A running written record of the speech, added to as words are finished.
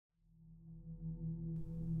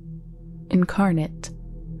Incarnate,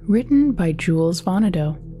 written by Jules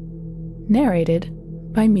Vonnedo, narrated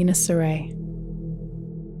by Mina Saray.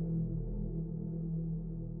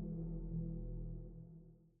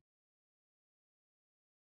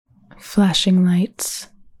 Flashing lights,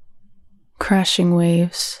 crashing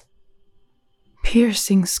waves,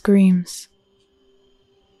 piercing screams,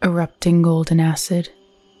 erupting golden acid,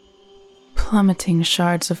 plummeting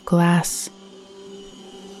shards of glass.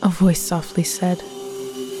 A voice softly said,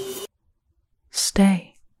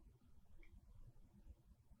 "Stay."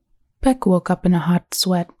 Beck woke up in a hot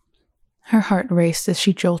sweat. Her heart raced as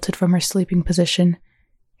she jolted from her sleeping position,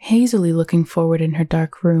 hazily looking forward in her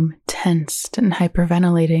dark room, tensed and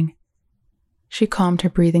hyperventilating. She calmed her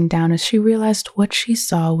breathing down as she realized what she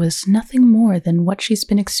saw was nothing more than what she's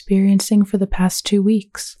been experiencing for the past 2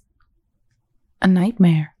 weeks. A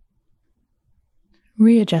nightmare.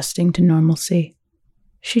 Readjusting to normalcy,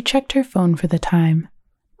 she checked her phone for the time,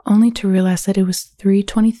 only to realize that it was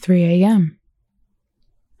 3:23 a.m.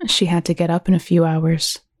 She had to get up in a few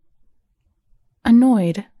hours.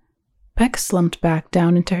 Annoyed, Beck slumped back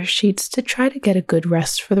down into her sheets to try to get a good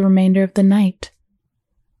rest for the remainder of the night.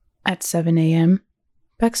 At 7 a.m.,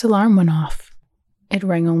 Beck's alarm went off. It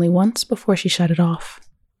rang only once before she shut it off.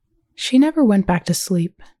 She never went back to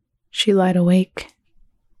sleep. She lied awake,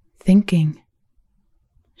 thinking.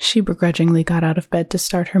 She begrudgingly got out of bed to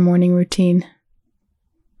start her morning routine.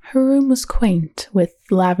 Her room was quaint, with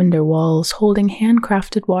lavender walls holding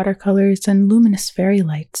handcrafted watercolors and luminous fairy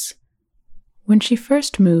lights. When she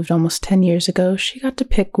first moved almost 10 years ago, she got to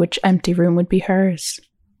pick which empty room would be hers.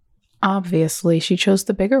 Obviously, she chose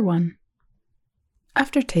the bigger one.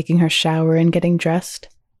 After taking her shower and getting dressed,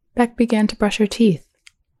 Beck began to brush her teeth.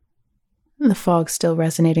 The fog still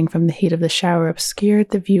resonating from the heat of the shower obscured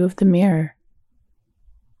the view of the mirror.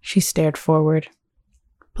 She stared forward,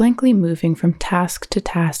 blankly moving from task to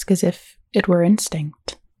task as if it were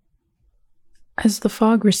instinct. As the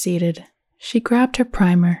fog receded, she grabbed her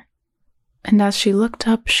primer, and as she looked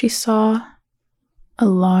up, she saw a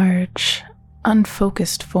large,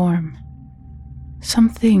 unfocused form.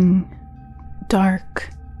 Something dark,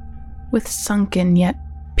 with sunken yet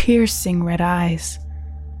piercing red eyes,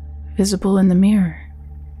 visible in the mirror.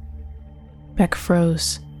 Beck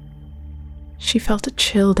froze. She felt a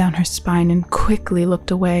chill down her spine and quickly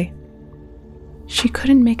looked away. She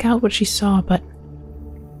couldn't make out what she saw, but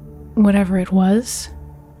whatever it was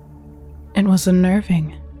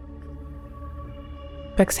unnerving.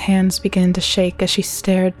 Beck's hands began to shake as she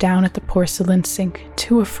stared down at the porcelain sink,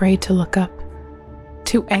 too afraid to look up,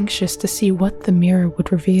 too anxious to see what the mirror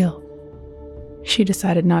would reveal. She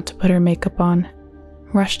decided not to put her makeup on,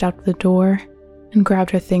 rushed out the door, and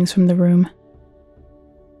grabbed her things from the room.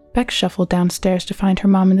 Beck shuffled downstairs to find her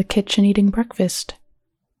mom in the kitchen eating breakfast.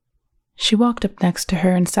 She walked up next to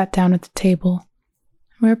her and sat down at the table,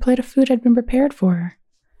 where a plate of food had been prepared for her.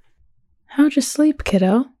 "How'd you sleep,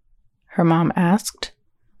 kiddo?" her mom asked.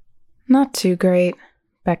 "Not too great,"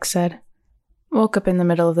 Beck said. "Woke up in the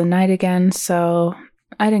middle of the night again, so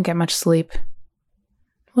I didn't get much sleep."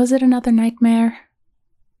 "Was it another nightmare?"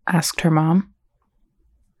 asked her mom.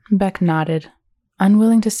 Beck nodded,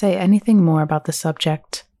 unwilling to say anything more about the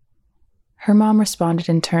subject. Her mom responded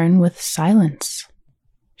in turn with silence.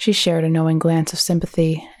 She shared a knowing glance of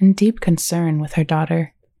sympathy and deep concern with her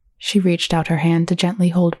daughter. She reached out her hand to gently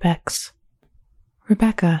hold Beck's.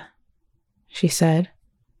 "Rebecca," she said,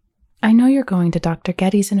 "I know you're going to Dr.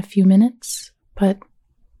 Getty's in a few minutes, but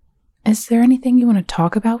is there anything you want to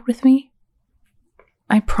talk about with me?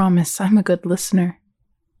 I promise I'm a good listener."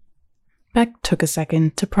 Beck took a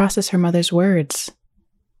second to process her mother's words.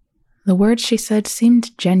 The words she said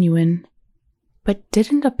seemed genuine, but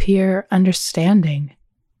didn't appear understanding.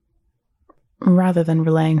 Rather than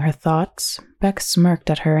relaying her thoughts, Beck smirked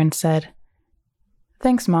at her and said,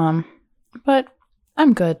 "Thanks, Mom, but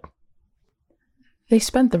I'm good." They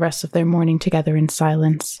spent the rest of their morning together in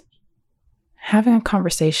silence. Having a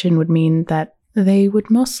conversation would mean that they would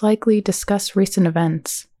most likely discuss recent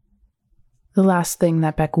events, the last thing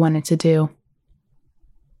that Beck wanted to do.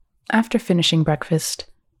 After finishing breakfast,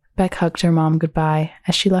 Beck hugged her mom goodbye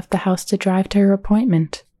as she left the house to drive to her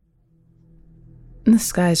appointment. The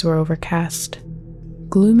skies were overcast,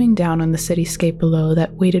 glooming down on the cityscape below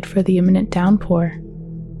that waited for the imminent downpour.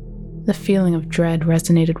 The feeling of dread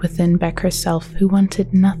resonated within Beck herself, who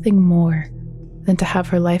wanted nothing more than to have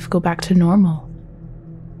her life go back to normal,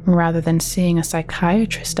 rather than seeing a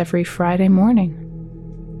psychiatrist every Friday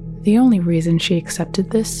morning. The only reason she accepted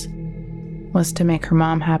this was to make her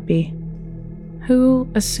mom happy, who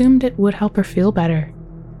assumed it would help her feel better,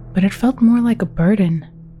 but it felt more like a burden.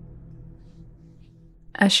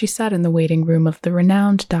 As she sat in the waiting room of the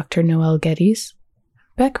renowned Dr. Noel Geddes,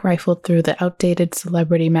 Beck rifled through the outdated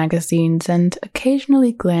celebrity magazines and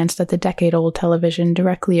occasionally glanced at the decade-old television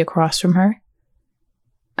directly across from her.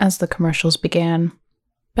 As the commercials began,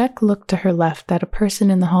 Beck looked to her left at a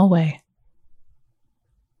person in the hallway.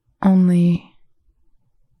 Only,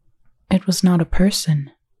 it was not a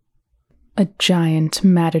person. A giant,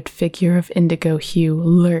 matted figure of indigo hue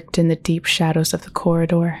lurked in the deep shadows of the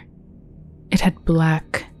corridor. It had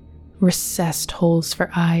black, recessed holes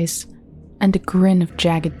for eyes, and a grin of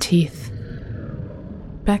jagged teeth.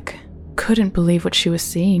 Beck couldn't believe what she was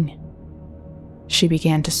seeing. She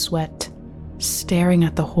began to sweat, staring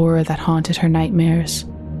at the horror that haunted her nightmares.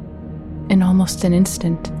 In almost an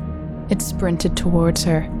instant, it sprinted towards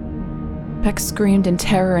her. Beck screamed in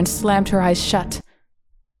terror and slammed her eyes shut.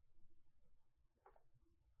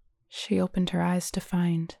 She opened her eyes to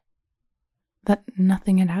find that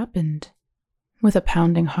nothing had happened. With a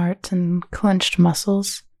pounding heart and clenched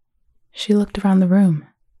muscles, she looked around the room.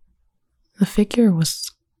 The figure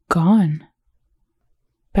was gone.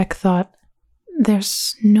 Beck thought,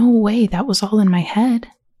 there's no way that was all in my head,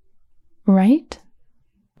 right?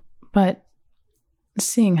 But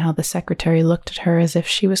seeing how the secretary looked at her as if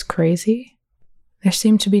she was crazy, there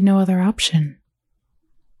seemed to be no other option.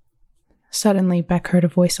 Suddenly, Beck heard a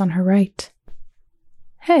voice on her right.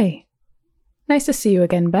 "Hey, nice to see you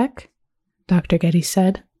again, Beck," Dr. Geddes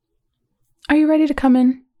said. "Are you ready to come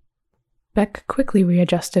in?" Beck quickly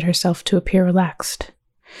readjusted herself to appear relaxed.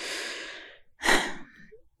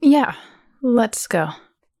 "Yeah, let's go,"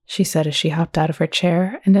 she said as she hopped out of her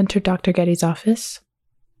chair and entered Dr. Geddes' office.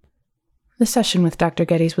 The session with Dr.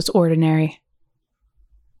 Geddes was ordinary.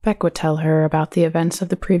 Beck would tell her about the events of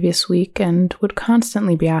the previous week and would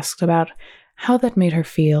constantly be asked about how that made her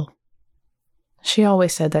feel. She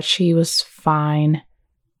always said that she was fine,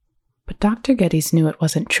 but Dr. Geddes knew it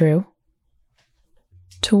wasn't true.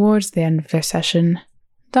 Towards the end of their session,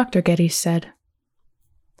 Dr. Geddes said,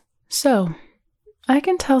 "So, I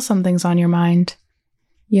can tell something's on your mind.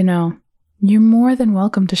 You know, you're more than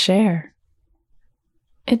welcome to share.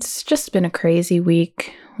 It's just been a crazy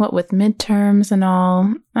week, what with midterms and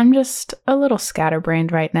all. I'm just a little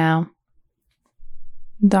scatterbrained right now."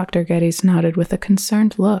 Dr. Geddes nodded with a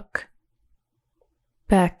concerned look.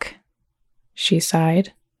 "Beck," she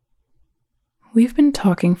sighed, "we've been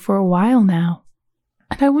talking for a while now,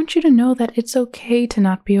 and I want you to know that it's okay to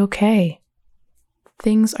not be okay.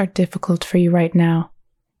 Things are difficult for you right now,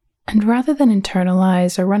 and rather than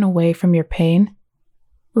internalize or run away from your pain,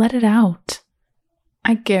 let it out.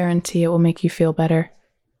 I guarantee it will make you feel better."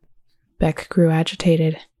 Beck grew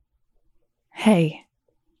agitated. "Hey,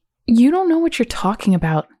 you don't know what you're talking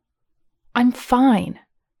about. I'm fine.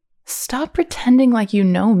 Stop pretending like you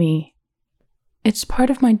know me. It's part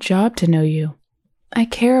of my job to know you. I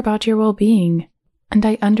care about your well-being, and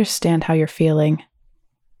I understand how you're feeling.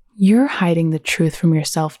 You're hiding the truth from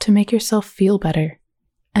yourself to make yourself feel better,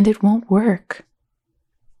 and it won't work.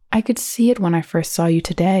 I could see it when I first saw you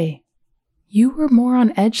today. You were more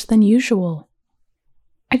on edge than usual.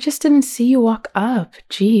 I just didn't see you walk up,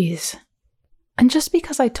 geez. And just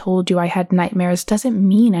because I told you I had nightmares doesn't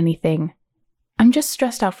mean anything. I'm just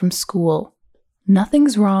stressed out from school.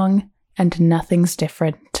 Nothing's wrong, and nothing's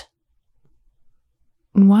different."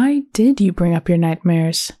 "Why did you bring up your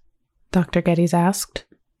nightmares?" Dr. Geddes asked.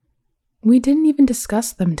 "We didn't even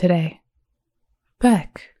discuss them today."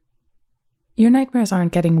 "Beck, your nightmares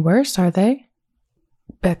aren't getting worse, are they?"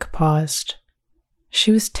 Beck paused.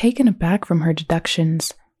 She was taken aback from her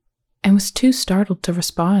deductions and was too startled to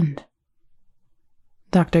respond.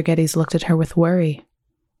 Dr. Geddes looked at her with worry.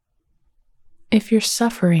 "If you're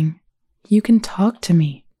suffering, you can talk to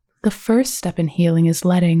me. The first step in healing is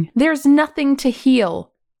letting—" "There's nothing to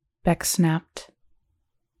heal," Beck snapped.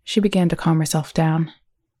 She began to calm herself down.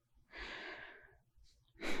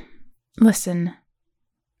 "Listen,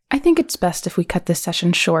 I think it's best if we cut this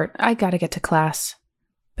session short. I gotta get to class."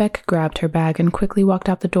 Beck grabbed her bag and quickly walked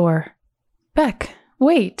out the door. "Beck,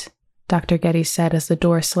 wait," Dr. Geddes said as the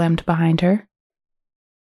door slammed behind her.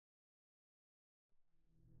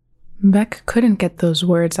 Beck couldn't get those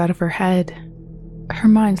words out of her head. Her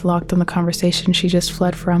mind locked on the conversation she just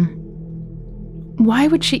fled from. Why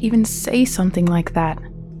would she even say something like that?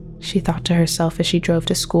 She thought to herself as she drove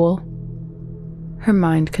to school. Her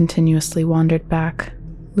mind continuously wandered back,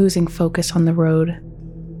 losing focus on the road.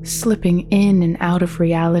 Slipping in and out of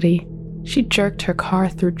reality, she jerked her car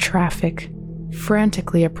through traffic,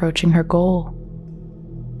 frantically approaching her goal.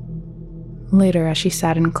 Later, as she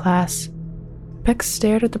sat in class, Beck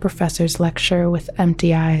stared at the professor's lecture with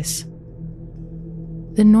empty eyes.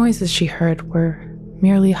 The noises she heard were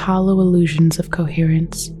merely hollow illusions of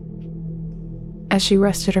coherence. As she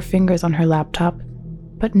rested her fingers on her laptop,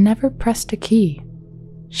 but never pressed a key,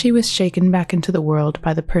 she was shaken back into the world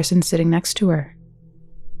by the person sitting next to her,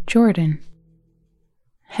 Jordan.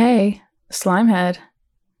 "Hey, Slimehead,"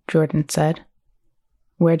 Jordan said.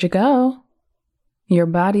 "Where'd you go? Your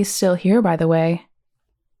body's still here, by the way."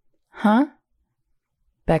 "Huh?"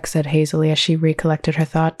 Beck said hazily as she recollected her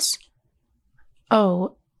thoughts.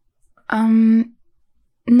 "Oh,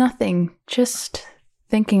 nothing. Just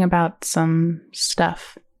thinking about some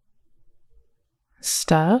stuff."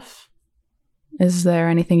 "Stuff? Is there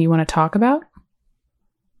anything you want to talk about?"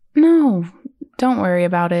 "No, don't worry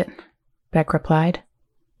about it," Beck replied.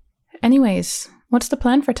 "Anyways, what's the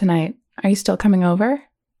plan for tonight? Are you still coming over?"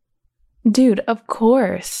 "Dude, of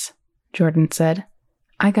course," Jordan said.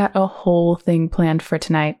 "I got a whole thing planned for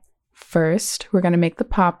tonight. First, we're going to make the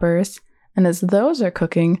poppers, and as those are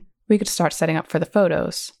cooking, we could start setting up for the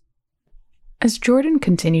photos." As Jordan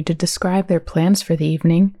continued to describe their plans for the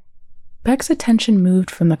evening, Beck's attention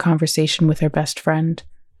moved from the conversation with her best friend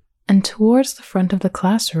and towards the front of the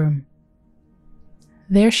classroom.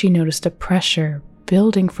 There she noticed a pressure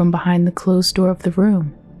building from behind the closed door of the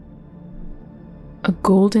room. A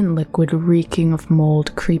golden liquid reeking of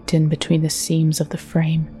mold creeped in between the seams of the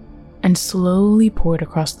frame and slowly poured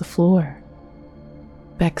across the floor.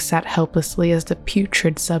 Beck sat helplessly as the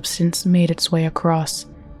putrid substance made its way across,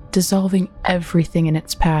 dissolving everything in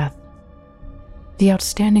its path. The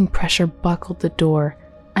outstanding pressure buckled the door,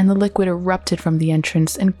 and the liquid erupted from the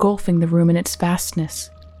entrance, engulfing the room in its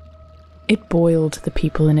vastness. It boiled the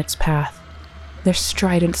people in its path, their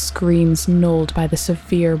strident screams nulled by the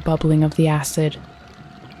severe bubbling of the acid.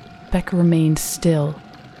 Beck remained still,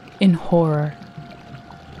 in horror.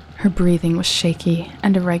 Her breathing was shaky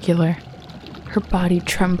and irregular, her body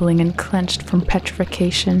trembling and clenched from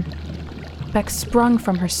petrification. Beck sprung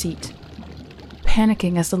from her seat,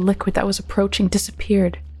 panicking as the liquid that was approaching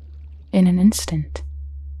disappeared in an instant.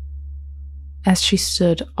 As she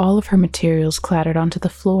stood, all of her materials clattered onto the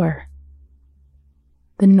floor.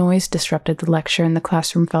 The noise disrupted the lecture and the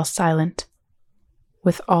classroom fell silent,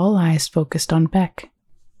 with all eyes focused on Beck.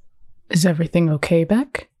 "Is everything okay,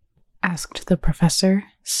 Beck?" asked the professor,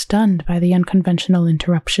 stunned by the unconventional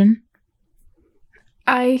interruption.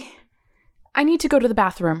 I need to go to the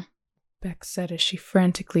bathroom," Beck said as she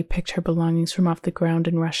frantically picked her belongings from off the ground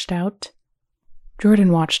and rushed out.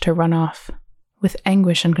 Jordan watched her run off, with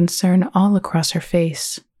anguish and concern all across her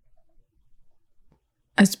face.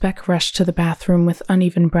 As Beck rushed to the bathroom with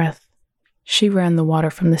uneven breath, she ran the water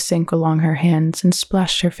from the sink along her hands and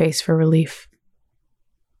splashed her face for relief.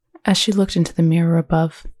 As she looked into the mirror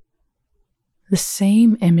above, the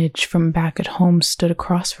same image from back at home stood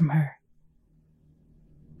across from her.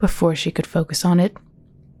 Before she could focus on it,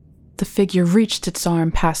 the figure reached its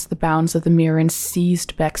arm past the bounds of the mirror and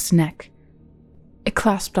seized Beck's neck. It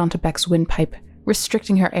clasped onto Beck's windpipe,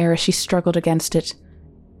 restricting her air as she struggled against it.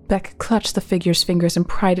 Beck clutched the figure's fingers and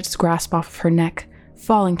pried its grasp off of her neck,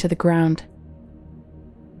 falling to the ground.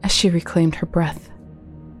 As she reclaimed her breath,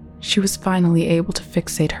 she was finally able to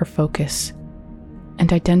fixate her focus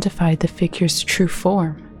and identified the figure's true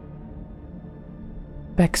form.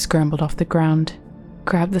 Beck scrambled off the ground,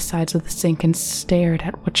 grabbed the sides of the sink, and stared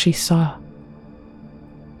at what she saw.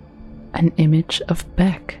 An image of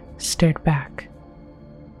Beck stared back.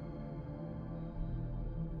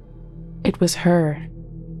 It was her,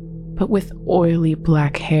 but with oily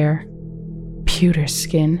black hair, pewter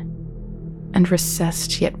skin, and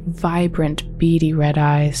recessed yet vibrant, beady red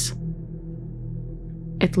eyes.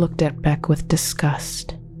 It looked at Beck with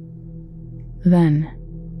disgust. Then,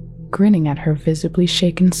 grinning at her visibly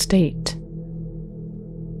shaken state.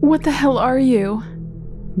 "What the hell are you?"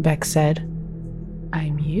 Beck said.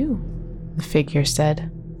 "I'm you," the figure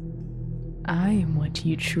said. "I am what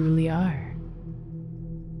you truly are.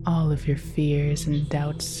 All of your fears and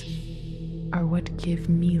doubts are what give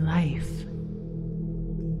me life."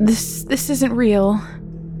 This isn't real,"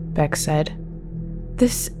 Beck said.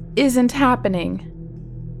 "This isn't happening."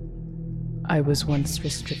 "I was once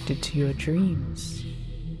restricted to your dreams,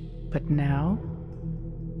 but now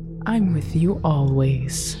I'm with you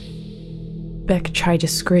always." Beck tried to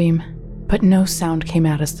scream, but no sound came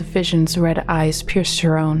out as the vision's red eyes pierced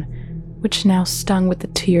her own, which now stung with the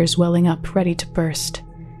tears welling up, ready to burst.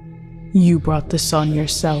 "You brought this on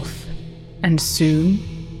yourself, and soon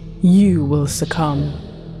you will succumb."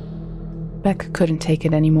 Beck couldn't take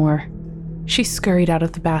it anymore. She scurried out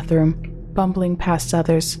of the bathroom, bumbling past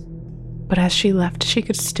others, but as she left, she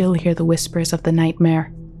could still hear the whispers of the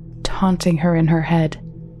nightmare, taunting her in her head.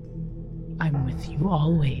 "I'm with you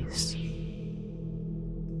always."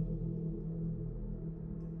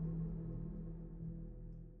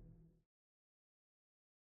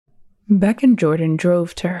 Beck and Jordan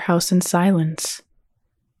drove to her house in silence.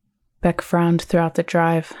 Beck frowned throughout the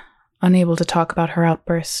drive, unable to talk about her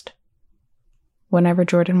outburst. Whenever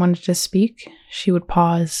Jordan wanted to speak, she would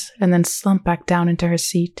pause and then slump back down into her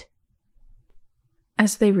seat.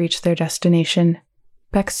 As they reached their destination,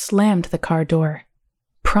 Beck slammed the car door,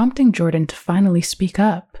 prompting Jordan to finally speak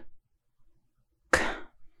up.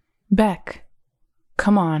 "Beck,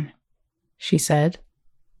 come on," she said.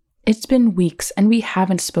 "It's been weeks and we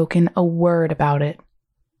haven't spoken a word about it."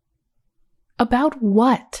 "About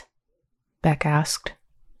what?" Beck asked.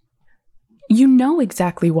 "You know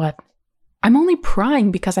exactly what. I'm only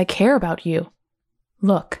prying because I care about you.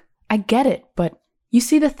 Look, I get it, but you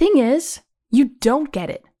see, the thing is, you don't get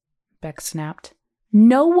it," Beck snapped.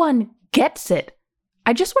 "No one gets it.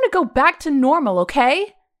 I just want to go back to normal,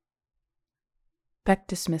 okay?" Beck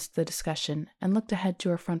dismissed the discussion and looked ahead to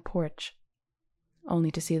her front porch,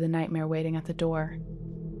 only to see the nightmare waiting at the door.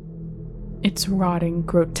 Its rotting,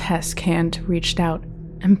 grotesque hand reached out,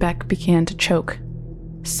 and Beck began to choke,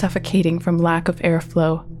 suffocating from lack of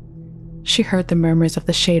airflow. She heard the murmurs of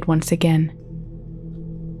the shade once again.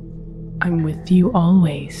 "I'm with you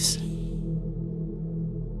always."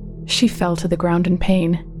 She fell to the ground in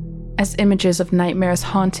pain, as images of nightmares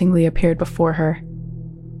hauntingly appeared before her.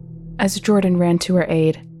 As Jordan ran to her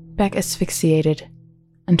aid, Beck asphyxiated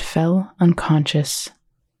and fell unconscious.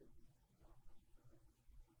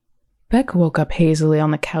 Beck woke up hazily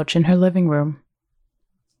on the couch in her living room.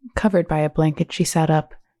 Covered by a blanket, she sat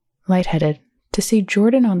up, lightheaded, to see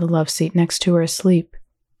Jordan on the love seat next to her asleep,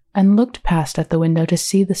 and looked past at the window to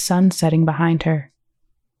see the sun setting behind her.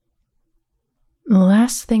 "The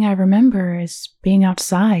last thing I remember is being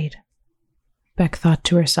outside," Beck thought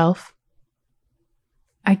to herself.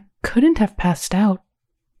 "I couldn't have passed out,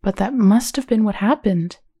 but that must have been what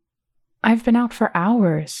happened. I've been out for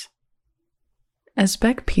hours." As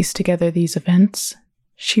Beck pieced together these events,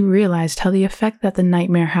 she realized how the effect that the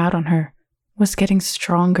nightmare had on her was getting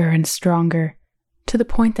stronger and stronger, to the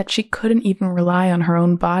point that she couldn't even rely on her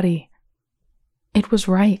own body. It was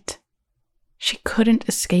right. She couldn't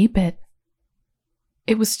escape it.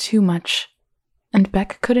 It was too much, and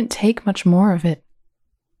Beck couldn't take much more of it.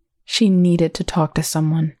 She needed to talk to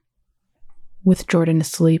someone. With Jordan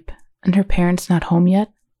asleep and her parents not home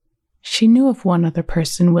yet, she knew of one other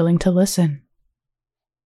person willing to listen.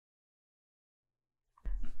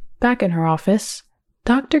 Back in her office,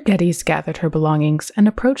 Dr. Geddes gathered her belongings and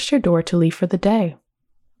approached her door to leave for the day.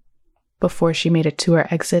 Before she made it to her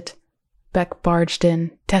exit, Beck barged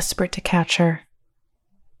in, desperate to catch her.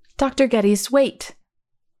 "Dr. Geddes, wait!"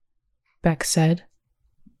 Beck said.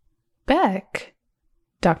 "Beck?"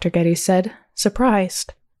 Dr. Geddes said,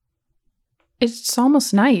 surprised. "It's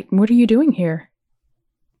almost night. What are you doing here?"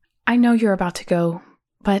 "I know you're about to go,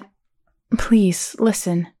 but please,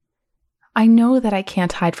 listen. I know that I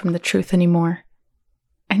can't hide from the truth anymore.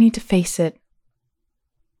 I need to face it.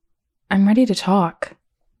 I'm ready to talk."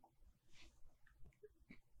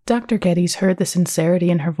 Dr. Geddes heard the sincerity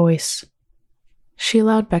in her voice. She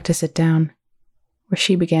allowed Beck to sit down, where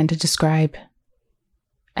she began to describe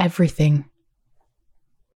everything.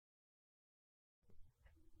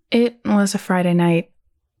 It was a Friday night.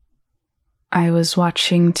 I was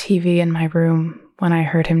watching TV in my room when I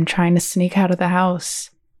heard him trying to sneak out of the house.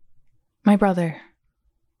 My brother,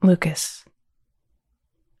 Lucas.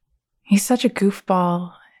 He's such a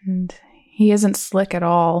goofball, and he isn't slick at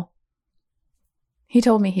all. He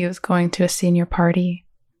told me he was going to a senior party,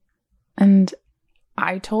 and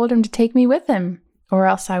I told him to take me with him, or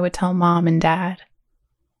else I would tell Mom and Dad.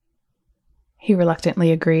 He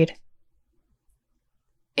reluctantly agreed.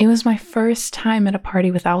 It was my first time at a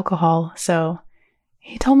party with alcohol, so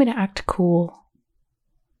he told me to act cool.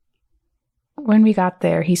 When we got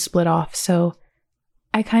there, he split off, so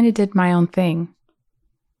I kind of did my own thing.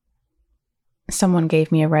 Someone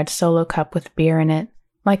gave me a red Solo cup with beer in it,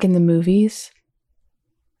 like in the movies.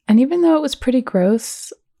 And even though it was pretty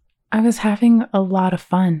gross, I was having a lot of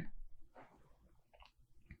fun.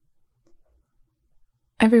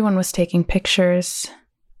 Everyone was taking pictures.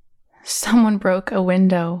 Someone broke a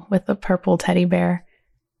window with a purple teddy bear.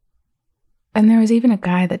 And there was even a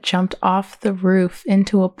guy that jumped off the roof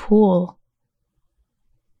into a pool.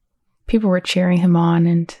 People were cheering him on,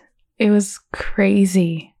 and it was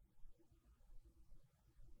crazy.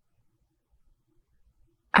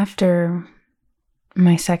 After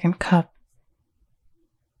my second cup,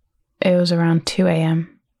 it was around 2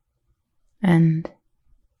 a.m., and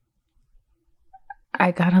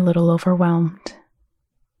I got a little overwhelmed.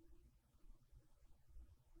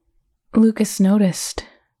 Lucas noticed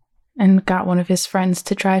and got one of his friends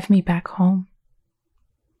to drive me back home.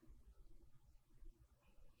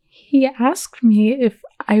 He asked me if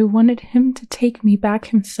I wanted him to take me back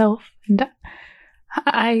himself, and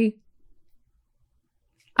I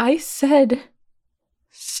said,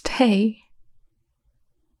 stay.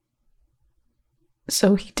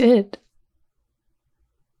 So he did.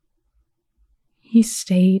 He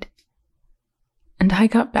stayed, and I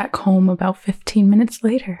got back home about 15 minutes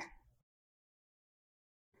later.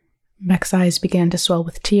 Beck's eyes began to swell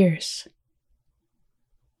with tears.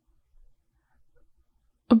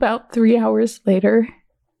 About 3 hours later,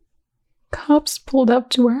 cops pulled up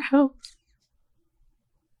to our house.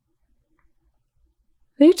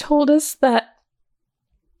 They told us that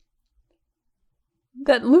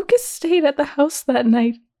Lucas stayed at the house that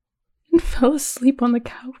night and fell asleep on the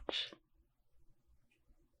couch.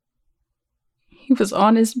 He was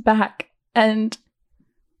on his back, and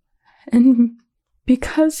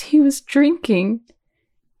because he was drinking,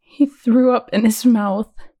 he threw up in his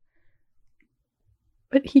mouth,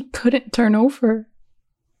 but he couldn't turn over.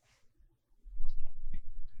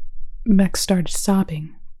 Beck started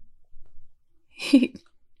sobbing. He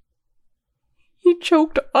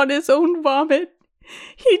choked on his own vomit.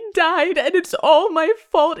 He died, and it's all my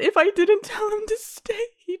fault. If I didn't tell him to stay,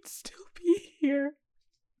 he'd still be here.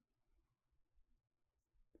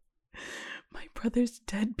 My brother's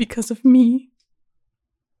dead because of me.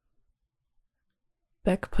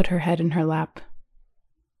 Beck put her head in her lap,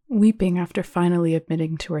 weeping after finally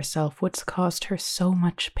admitting to herself what's caused her so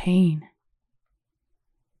much pain.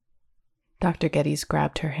 Dr. Geddes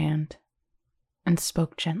grabbed her hand and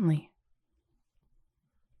spoke gently.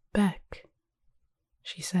 Beck,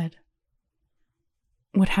 she said,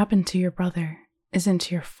 what happened to your brother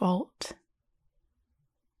isn't your fault.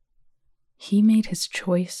 He made his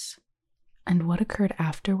choice, and what occurred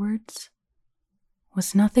afterwards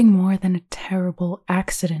was nothing more than a terrible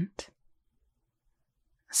accident.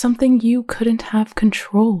 Something you couldn't have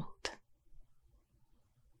controlled.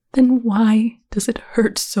 Then why does it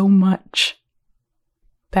hurt so much?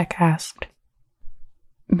 Beck asked.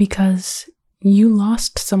 Because you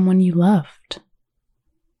lost someone you loved.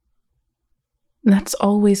 That's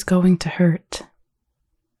always going to hurt.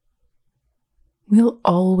 We'll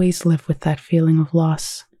always live with that feeling of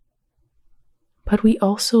loss. But we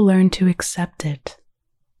also learn to accept it.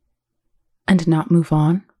 And not move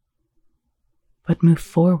on, but move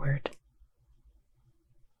forward.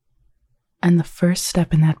 And the first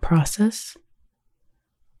step in that process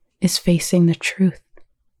is facing the truth,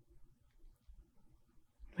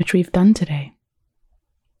 which we've done today.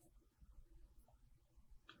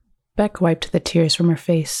 Beck wiped the tears from her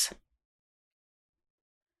face.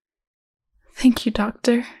 Thank you,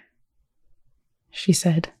 Doctor, she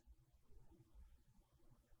said.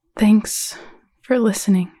 Thanks for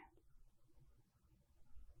listening.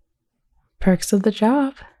 Perks of the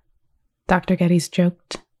job, Dr. Geddes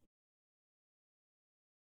joked.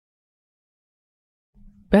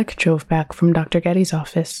 Beck drove back from Dr. Geddes'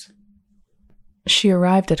 office. She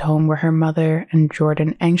arrived at home where her mother and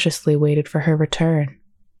Jordan anxiously waited for her return.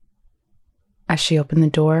 As she opened the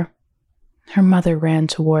door, her mother ran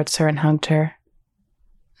towards her and hugged her.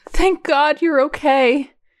 Thank God you're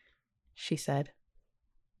okay, she said.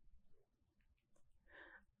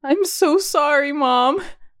 I'm so sorry, Mom,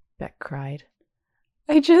 Beck cried.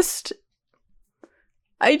 I just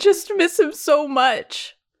miss him so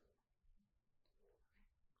much.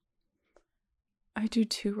 I do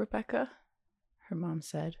too, Rebecca, her mom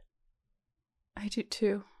said. I do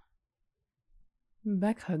too.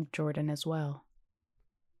 Beck hugged Jordan as well.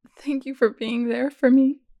 Thank you for being there for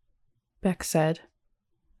me, Beck said.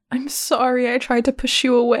 I'm sorry I tried to push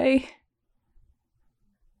you away.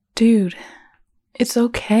 Dude, it's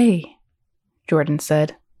okay, Jordan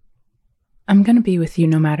said. I'm gonna be with you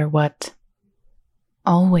no matter what.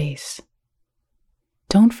 Always.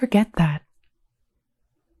 Don't forget that.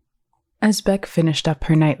 As Beck finished up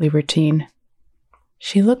her nightly routine,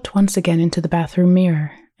 she looked once again into the bathroom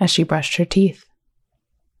mirror as she brushed her teeth.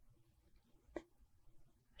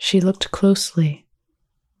 She looked closely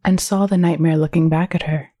and saw the nightmare looking back at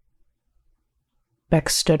her. Beck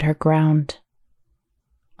stood her ground,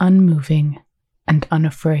 unmoving and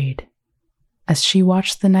unafraid, as she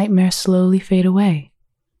watched the nightmare slowly fade away.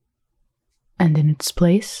 And in its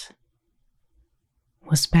place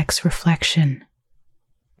was Beck's reflection.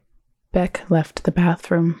 Beck left the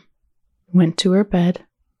bathroom, went to her bed,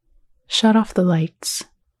 shut off the lights,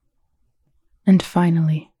 and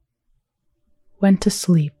finally went to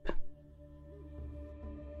sleep.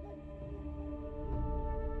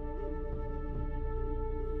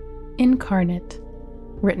 Incarnate,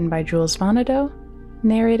 written by Jules Vonado,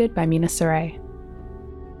 narrated by Mina Saray.